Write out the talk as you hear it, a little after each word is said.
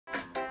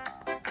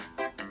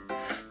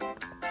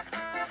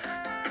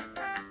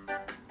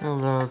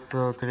Hello,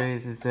 so today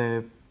is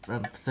the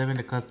serving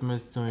the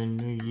customers during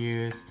New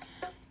Year's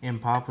in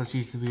Papa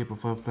Cheeseria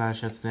before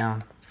Flash shuts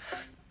down.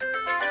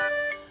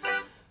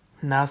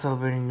 Now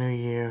celebrating New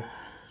Year.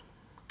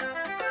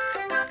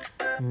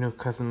 New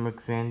cousin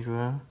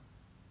Alexandra.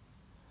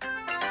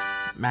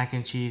 Mac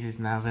and cheese is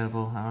not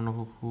available. I don't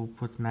know who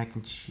puts mac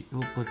and cheese.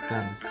 Who puts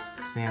that in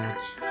the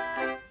sandwich?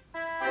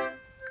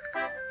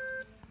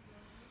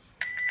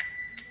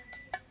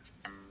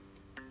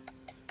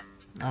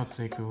 I'll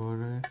take your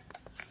order.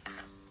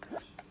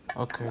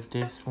 Okay,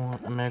 this one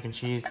American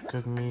cheese,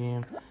 cooked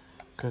medium,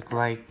 cooked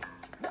light.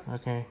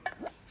 Okay.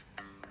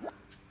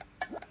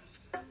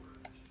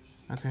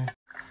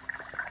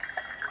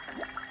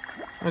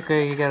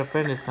 Okay, you got a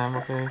friend this time.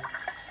 Okay.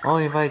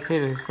 Only invite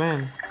Taylor, his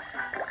friend.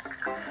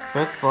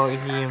 First of all,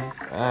 he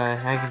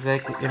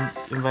exactly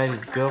invited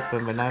his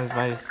girlfriend, but now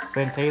invited his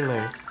friend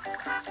Taylor.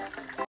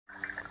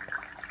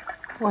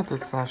 What the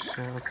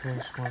Sasha? Okay,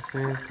 she wants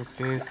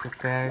this, cook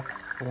that.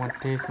 I want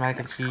this, mac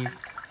and cheese,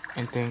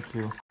 and thank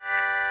you.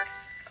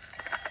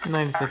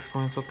 96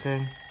 points, okay.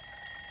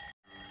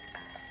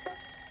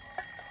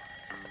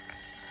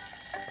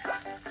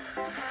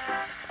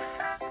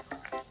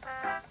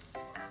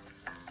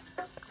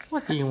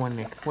 What do you want,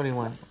 Nick? What do you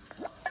want?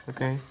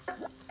 Okay.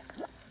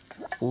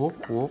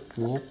 Whoop, whoop,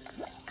 whoop.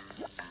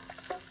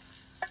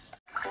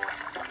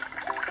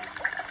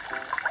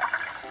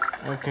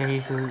 Okay, he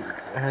says,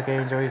 okay,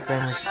 enjoy your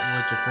sandwich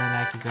with your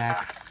friend Aki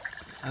Zach.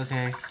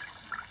 Okay.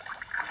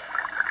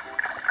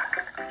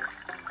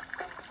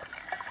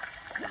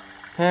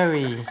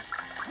 Harry.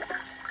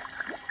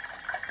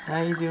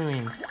 How you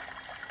doing?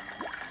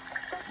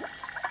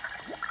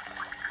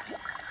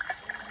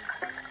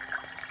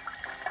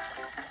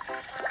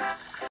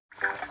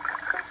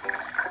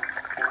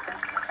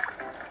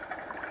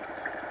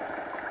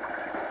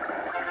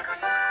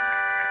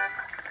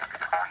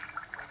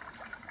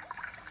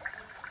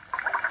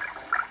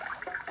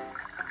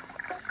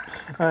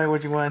 Alright,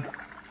 what you want?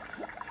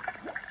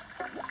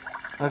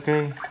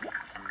 Okay.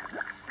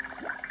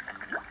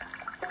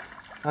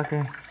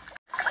 Okay.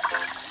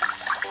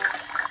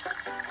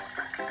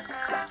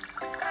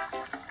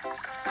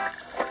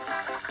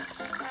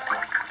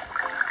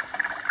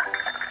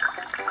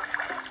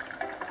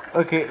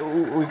 Okay,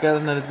 we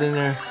got another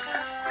dinner.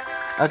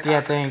 Okay,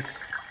 yeah,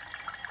 thanks.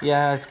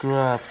 Yeah, I screw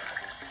up.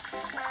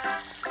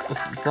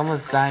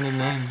 Someone's dining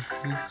in.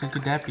 Who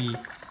could that be?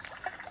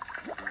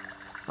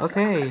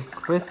 Okay,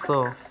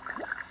 Crystal.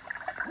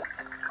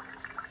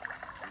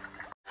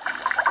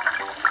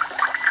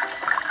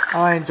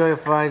 Oh, I enjoy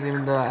fries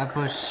even though I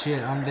put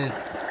shit on the...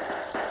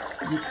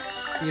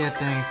 Yeah,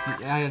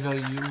 thanks. I don't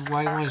know,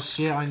 why you want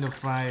shit on the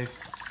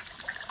fries?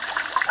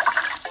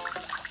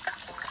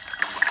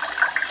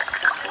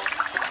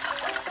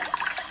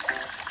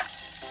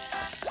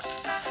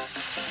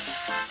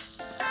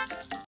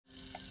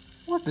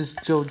 What does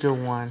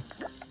JoJo want?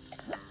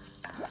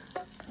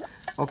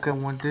 Okay, I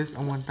want this,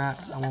 I want that,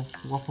 I want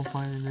waffle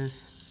pie in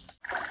this.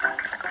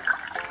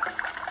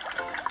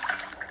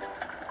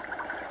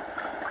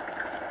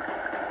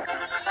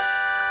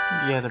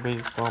 Yeah, the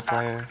baseball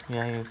player.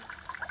 Yeah, he is.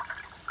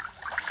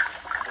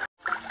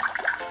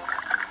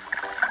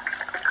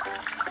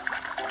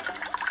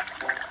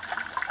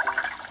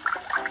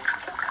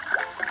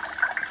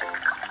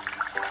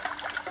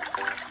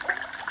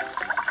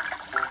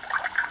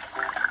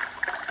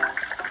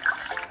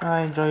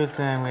 I enjoy your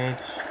sandwich,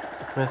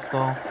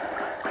 Crystal.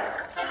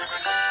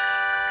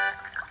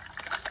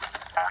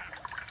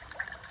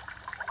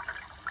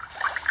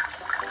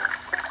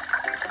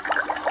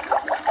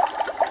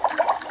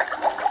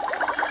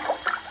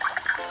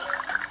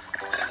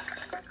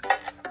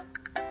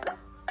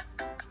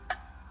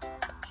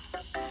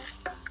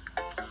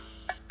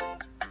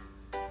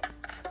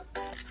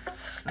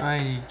 I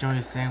enjoy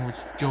your sandwich,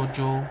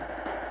 Jojo.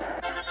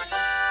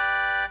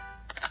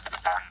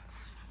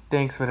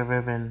 Thanks for the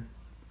ribbon.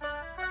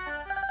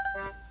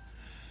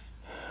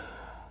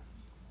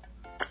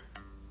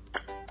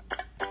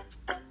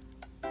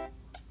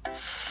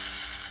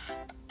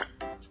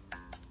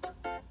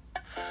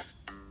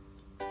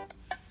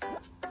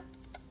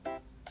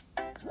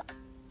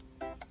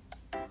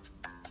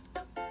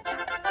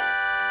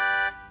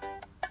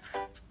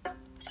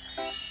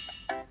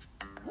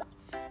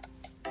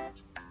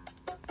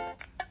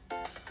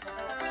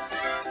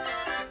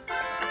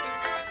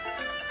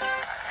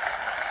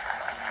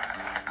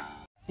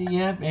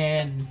 Yep,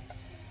 and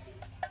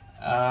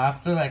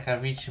after like I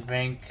reach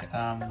rank,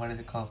 what is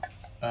it called?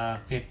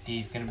 50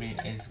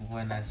 is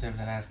when I serve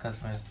the last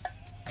customers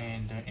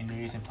in New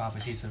Year's in Papa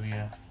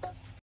Cheeseria.